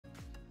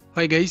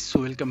Hi guys,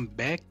 so welcome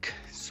back.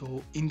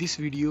 So in this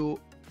video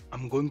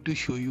I'm going to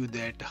show you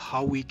that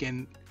how we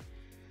can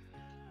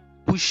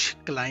push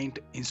client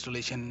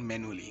installation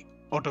manually.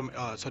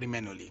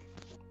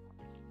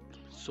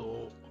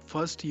 So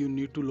first you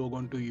need to log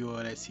on to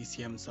your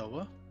SCCM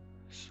server.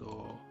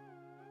 So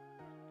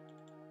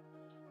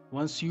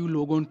once you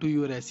log on to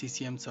your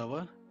SCCM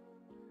server,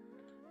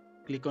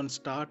 click on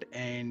start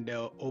and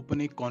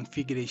open a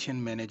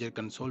configuration manager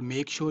console.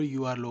 Make sure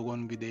you are logged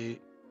on with a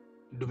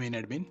domain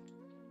admin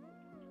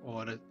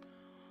or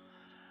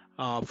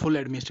full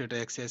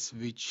administrator access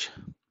which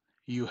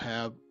you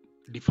have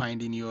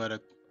defined in your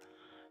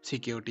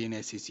security in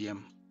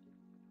SCCM.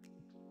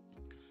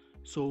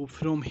 So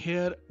from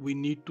here we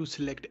need to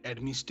select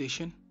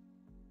administration,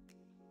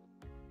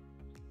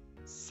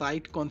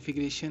 site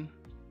configuration,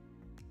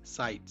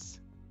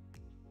 sites.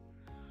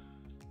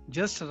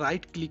 Just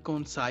right click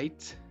on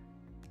sites,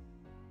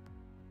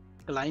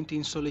 client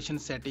installation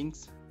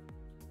settings,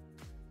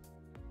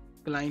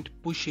 client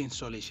push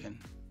installation.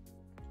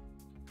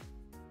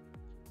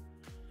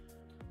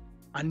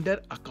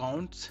 Under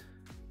accounts,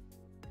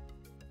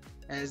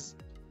 as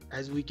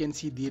we can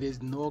see, there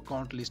is no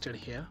account listed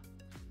here.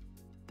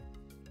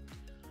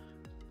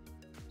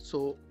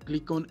 So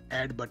click on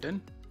add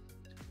button.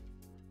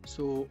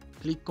 So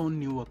click on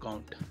new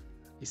account.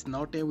 It's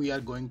not a we are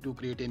going to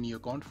create a new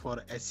account for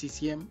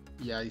SCCM.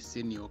 Yeah, it's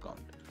a new account.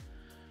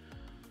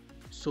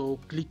 So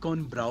click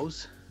on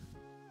browse,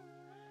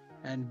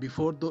 and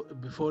before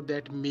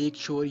that make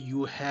sure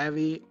you have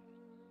a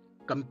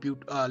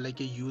computer like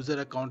a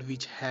user account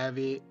which have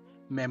a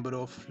member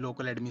of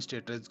local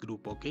administrators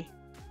group. Okay,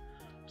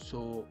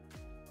 so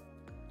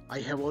I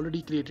have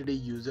already created a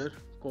user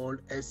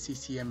called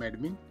SCCM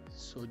admin.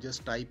 So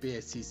just type a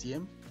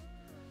SCCM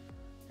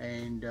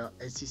and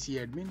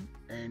SCC admin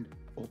and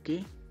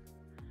OK.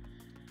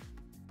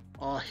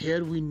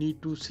 Here we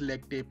need to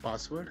select a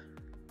password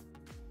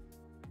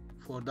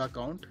for the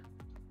account.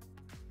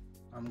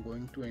 I'm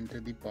going to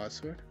enter the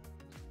password.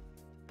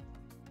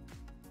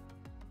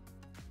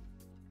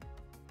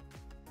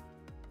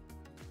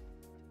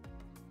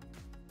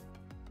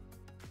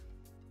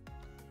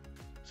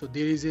 So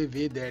there is a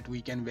way that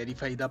we can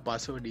verify the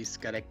password is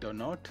correct or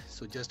not.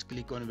 So just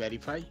click on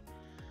verify,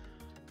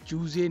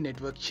 choose a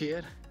network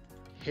share.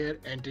 Here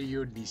enter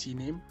your DC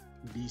name,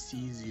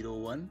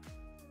 DC01,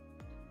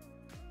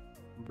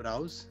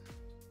 browse,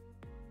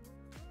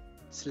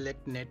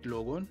 select net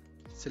logon,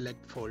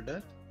 select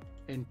folder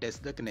and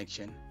test the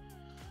connection.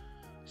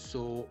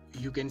 So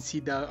you can see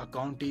the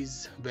account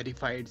is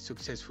verified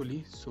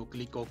successfully. So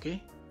click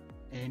OK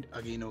and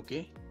again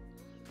OK.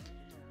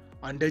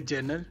 Under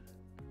general,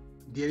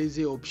 there is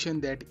a option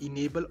that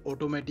enable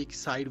automatic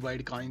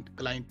site-wide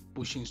client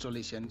push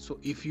installation. So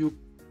if you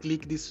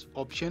click this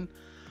option,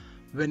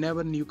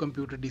 whenever new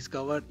computer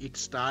discovered, it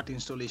start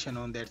installation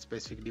on that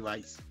specific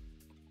device.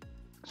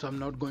 So I'm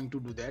not going to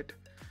do that.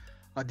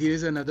 There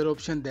is another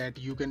option that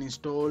you can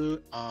install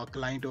a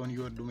client on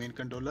your domain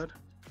controller.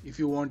 If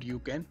you want, you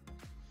can.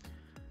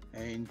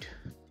 And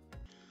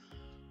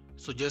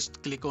so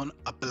just click on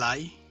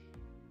apply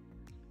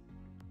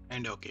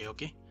and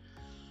OK.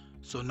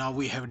 So now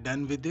we have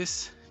done with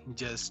this.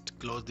 Just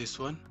close this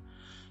one.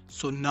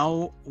 So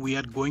now we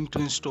are going to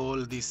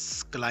install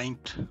this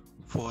client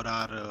for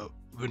our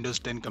Windows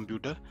 10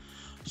 computer.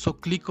 So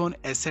click on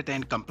asset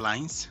and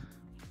compliance,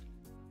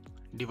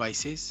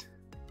 devices.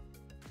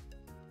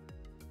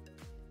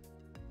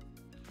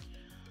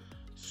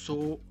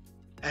 So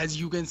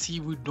as you can see,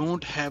 we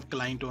don't have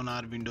client on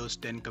our Windows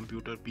 10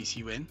 computer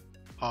PC1,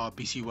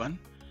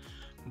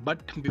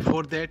 but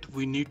before that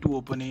we need to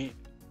open a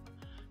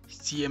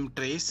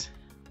Cmtrace.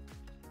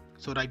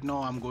 So right now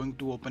I'm going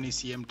to open a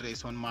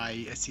Cmtrace on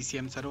my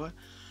SCCM server.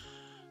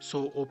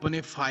 So open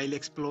a file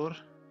explorer,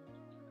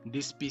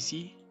 this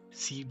PC,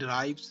 C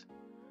drives,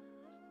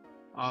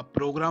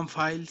 program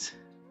files,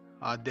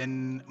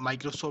 then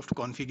Microsoft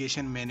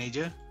configuration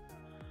manager,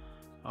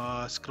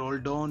 scroll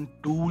down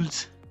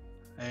tools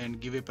and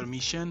give a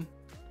permission,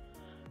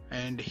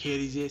 and here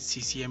is a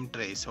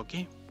Cmtrace.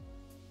 Okay,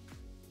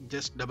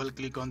 just double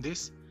click on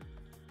this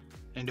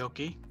and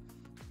OK.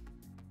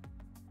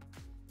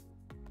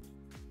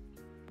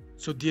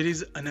 So there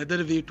is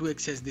another way to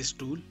access this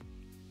tool.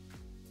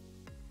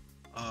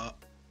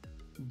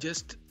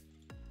 Just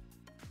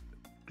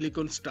click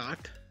on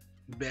start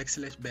 /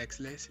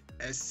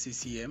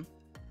 SCCM,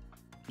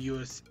 your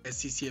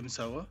SCCM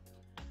server,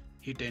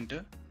 hit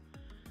enter,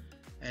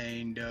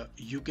 and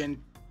you can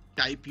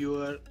type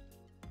your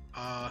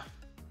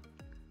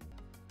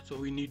so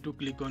we need to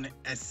click on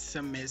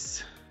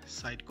SMS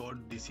site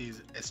code. This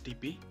is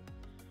STP.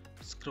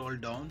 Scroll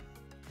down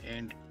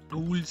and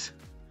tools.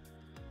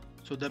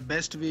 So the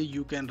best way,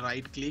 you can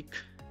right click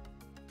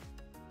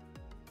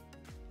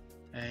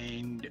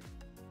and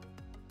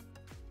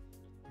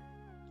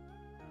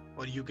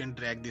or you can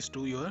drag this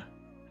to your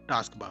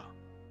taskbar.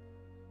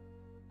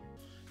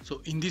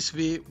 So in this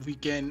way we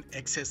can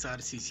access our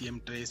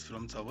Cmtrace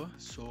from server.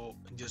 So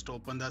just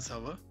open the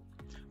server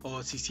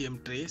or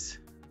Cmtrace,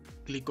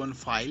 click on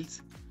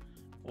files,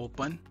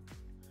 open,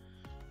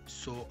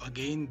 So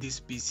again, this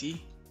PC,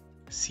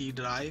 C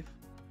drive,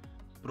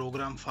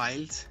 program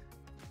files,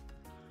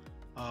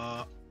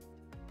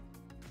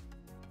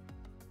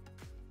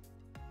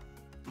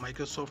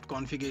 Microsoft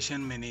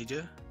Configuration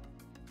Manager,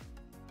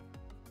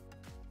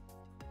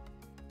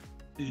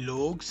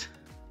 logs,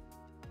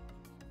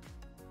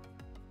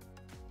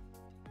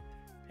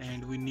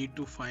 and we need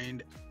to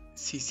find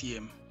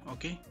CCM.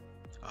 Okay,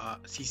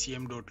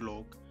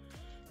 ccm.log.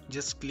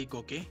 Just click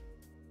OK,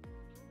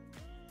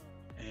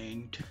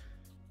 and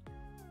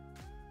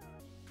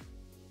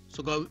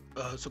so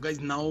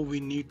guys, now we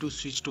need to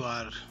switch to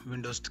our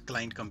Windows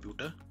client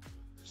computer.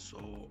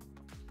 So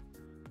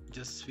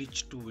just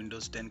switch to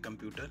Windows 10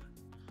 computer.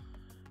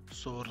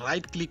 So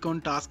right click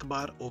on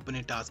taskbar, open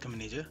a task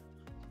manager,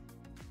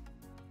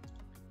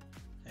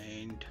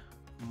 and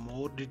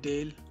more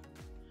detail.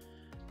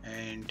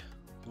 And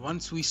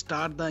once we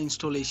start the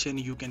installation,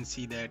 you can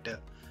see that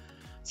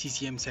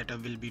CCM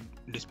setup will be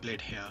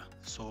displayed here.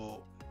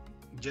 So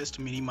just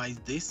minimize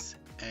this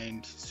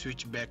and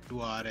switch back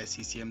to our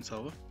SCCM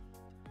server.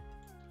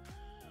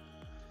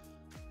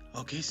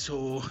 Okay,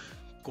 so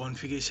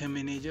configuration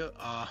manager,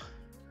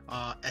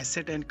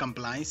 asset and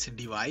compliance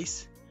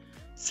device.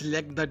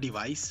 Select the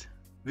device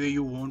where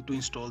you want to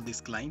install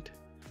this client.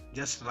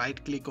 Just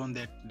right click on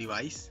that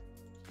device,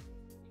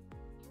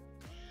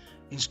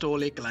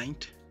 install a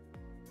client.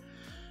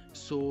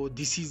 So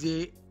this is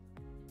a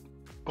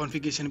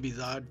configuration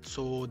wizard.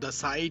 So the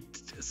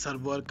site,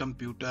 server,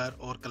 computer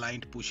or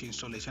client push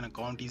installation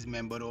account is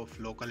member of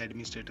local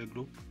administrator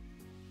group.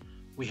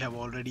 We have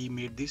already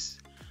made this.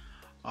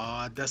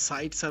 The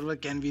site server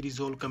can be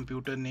resolved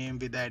computer name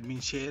with the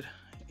admin share.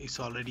 It's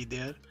already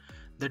there.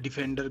 The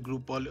defender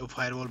group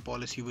firewall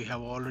policy, we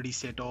have already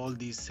set all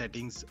these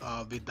settings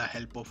with the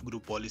help of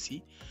group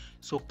policy.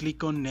 So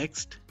click on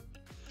next.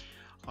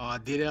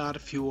 There are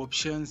few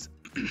options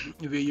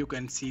where you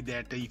can see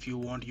that if you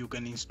want, you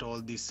can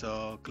install this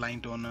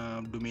client on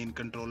a domain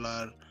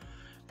controller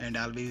and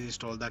always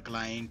install the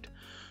client.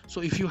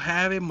 So if you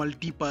have a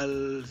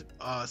multiple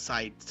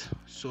sites,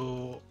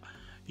 so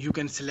you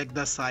can select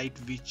the site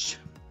which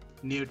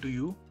near to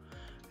you.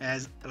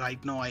 As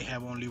right now I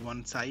have only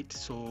one site,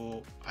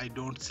 so I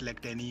don't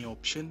select any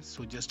option.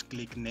 So just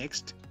click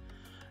next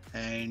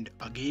and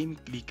again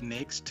click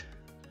next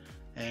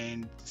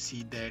and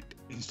see that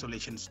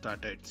installation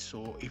started.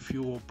 So if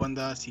you open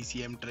the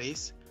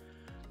Cmtrace,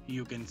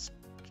 you can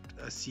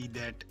see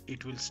that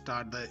it will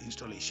start the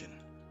installation.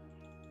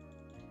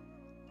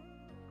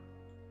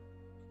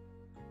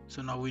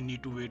 So now we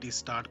need to wait is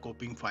start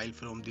copying file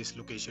from this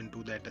location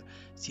to that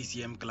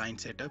CCM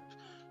client setup.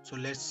 So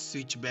let's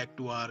switch back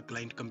to our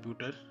client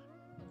computer.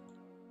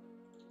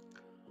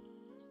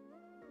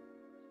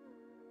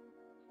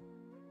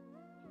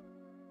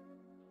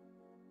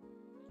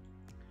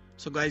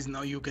 So guys,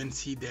 now you can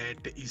see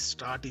that is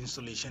start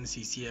installation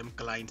CCM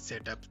client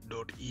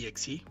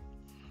setup.exe.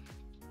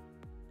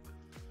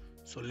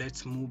 So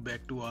let's move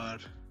back to our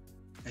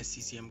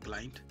SCCM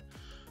client.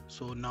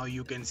 So now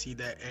you can see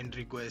the end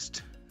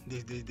request,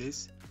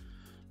 this.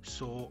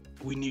 So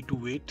we need to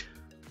wait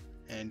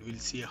and we'll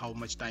see how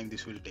much time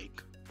this will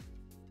take.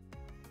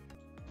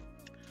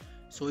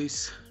 So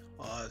it's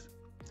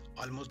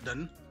almost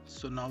done.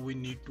 So now we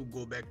need to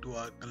go back to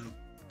our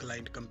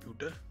client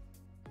computer.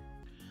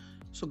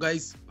 So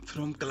guys,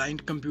 from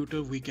client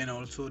computer we can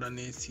also run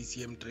a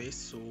Cmtrace.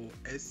 So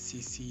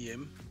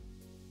SCCM,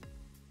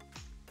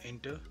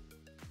 enter.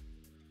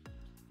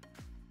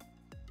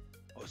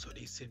 Oh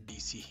sorry, it's a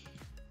DC.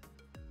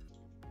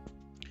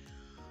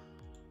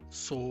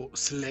 So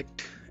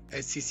select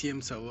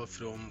SCCM server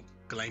from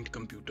client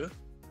computer.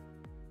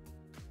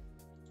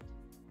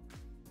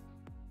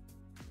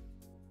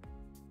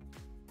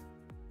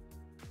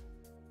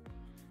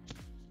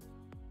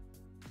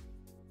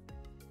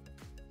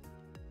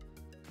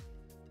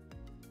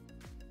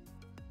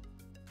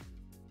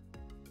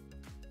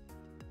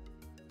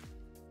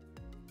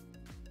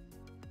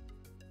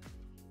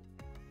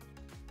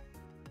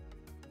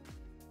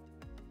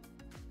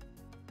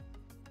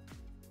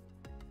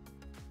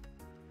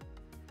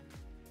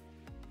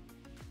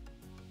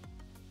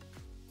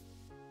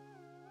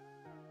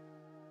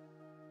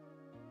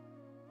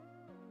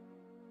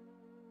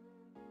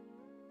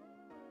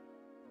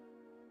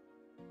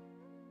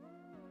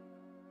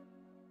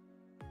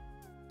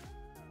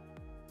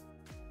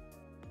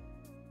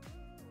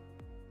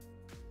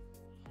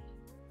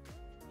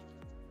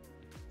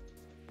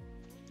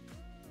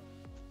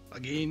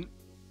 Again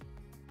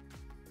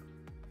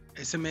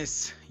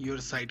SMS your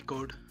site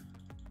code,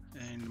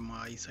 and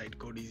my site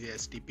code is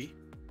STP.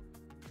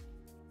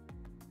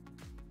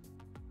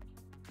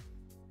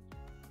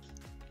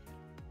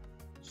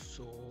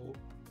 So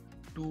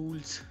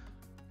tools,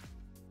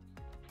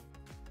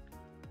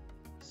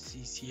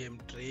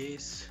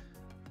 Cmtrace,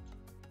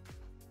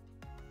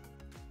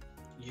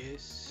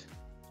 yes,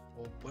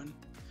 open.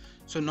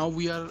 So now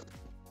we are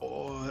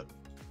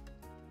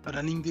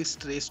running this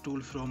trace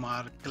tool from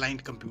our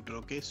client computer.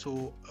 Okay,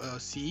 so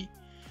see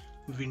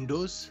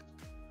Windows,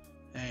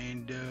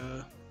 and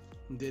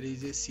there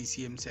is a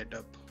CCM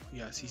setup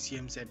yeah,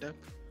 CCM setup.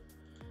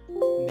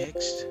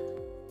 Next,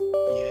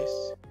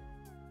 yes,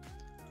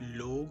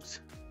 logs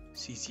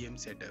CCM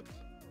setup.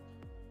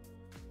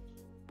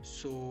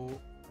 So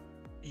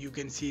you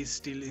can see it's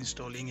still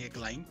installing a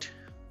client,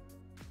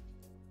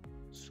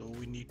 so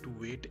we need to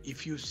wait.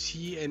 If you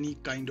see any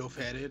kind of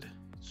error,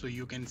 so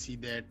you can see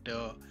that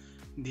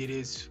there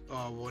is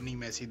a warning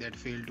message that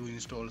failed to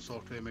install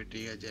software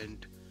material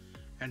agent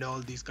and all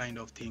these kind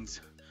of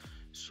things.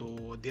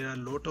 So there are a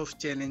lot of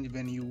challenge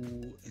when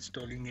you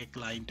installing a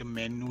client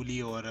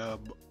manually or a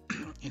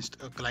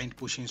client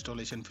push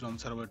installation from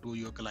server to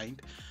your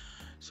client.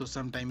 So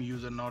sometimes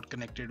user not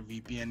connected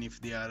VPN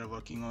if they are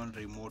working on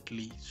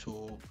remotely,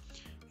 so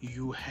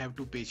you have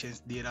to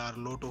patience. There are a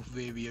lot of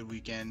way where we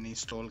can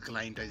install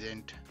client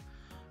agent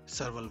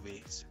several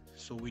ways,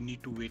 so we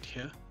need to wait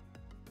here.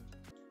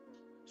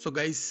 So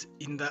guys,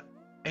 in the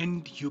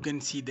end you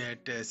can see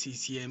that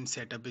CCM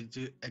setup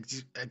is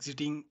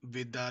exiting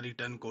with the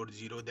return code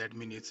 0. That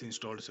means it's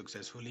installed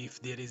successfully.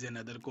 If there is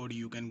another code,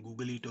 you can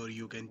google it or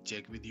you can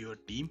check with your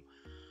team.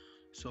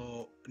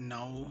 So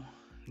now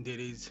there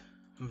is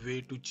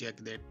way to check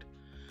that.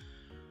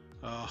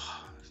 uh,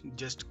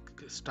 just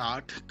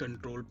start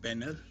control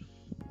panel,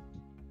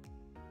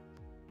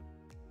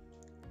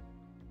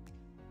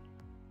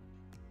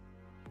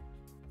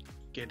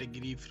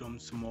 category from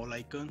small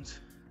icons,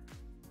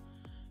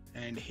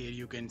 and here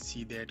you can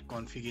see that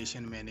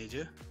configuration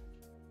manager.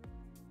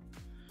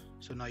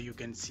 So now you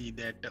can see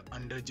that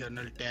under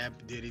journal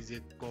tab there is a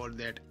called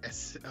that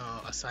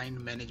assigned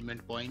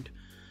management point,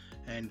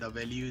 and the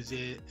value is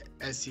a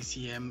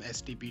SCCM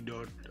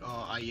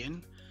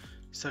stp.in,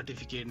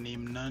 certificate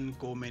name none,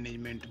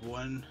 co-management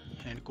 1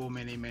 and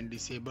co-management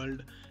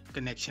disabled,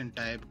 connection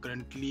type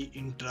currently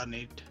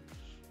intranet,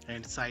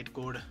 and site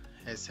code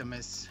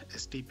SMS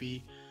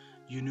STP,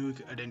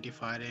 unique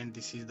identifier, and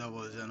this is the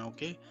version.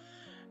 Okay,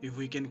 if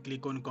we can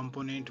click on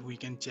component, we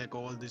can check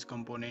all this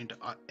component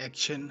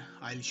action.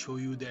 I'll show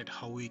you that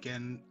how we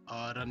can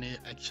run a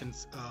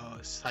actions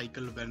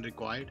cycle when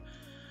required.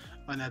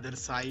 Another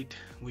site,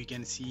 we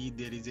can see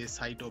there is a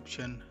site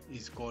option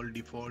is called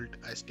default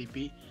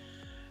STP,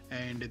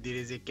 and there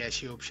is a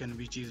cache option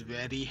which is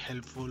very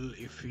helpful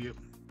if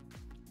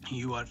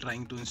you are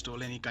trying to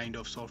install any kind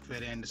of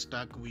software and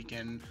stuck. We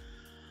can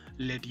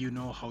let you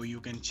know how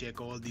you can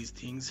check all these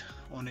things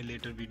on a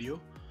later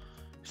video.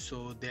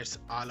 So that's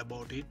all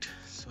about it.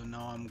 So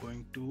now I'm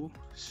going to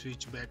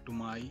switch back to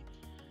my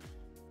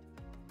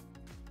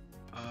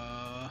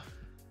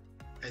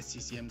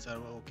SCCM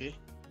server. Okay,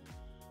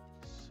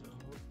 so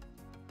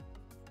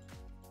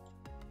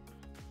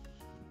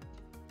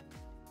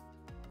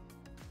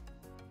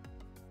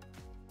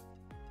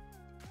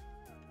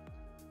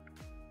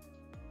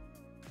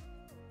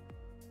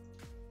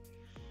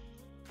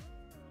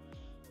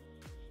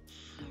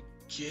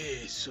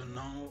okay, so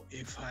now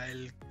if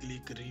I'll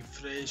click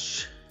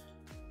refresh,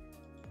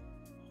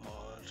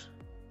 or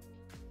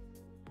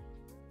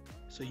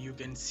so you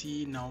can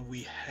see now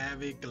we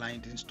have a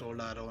client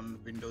installer on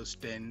Windows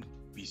 10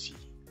 PC.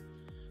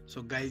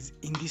 So guys,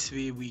 in this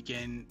way we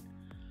can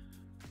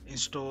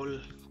install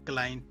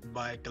client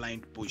by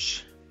client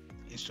push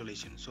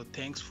installation. So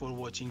thanks for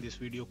watching this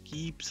video.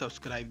 Keep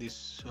subscribe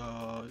this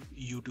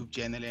YouTube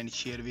channel and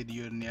share with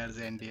your nears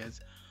and dears.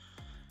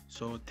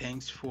 So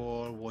thanks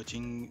for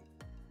watching.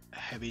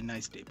 Have a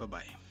nice day. Bye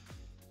bye.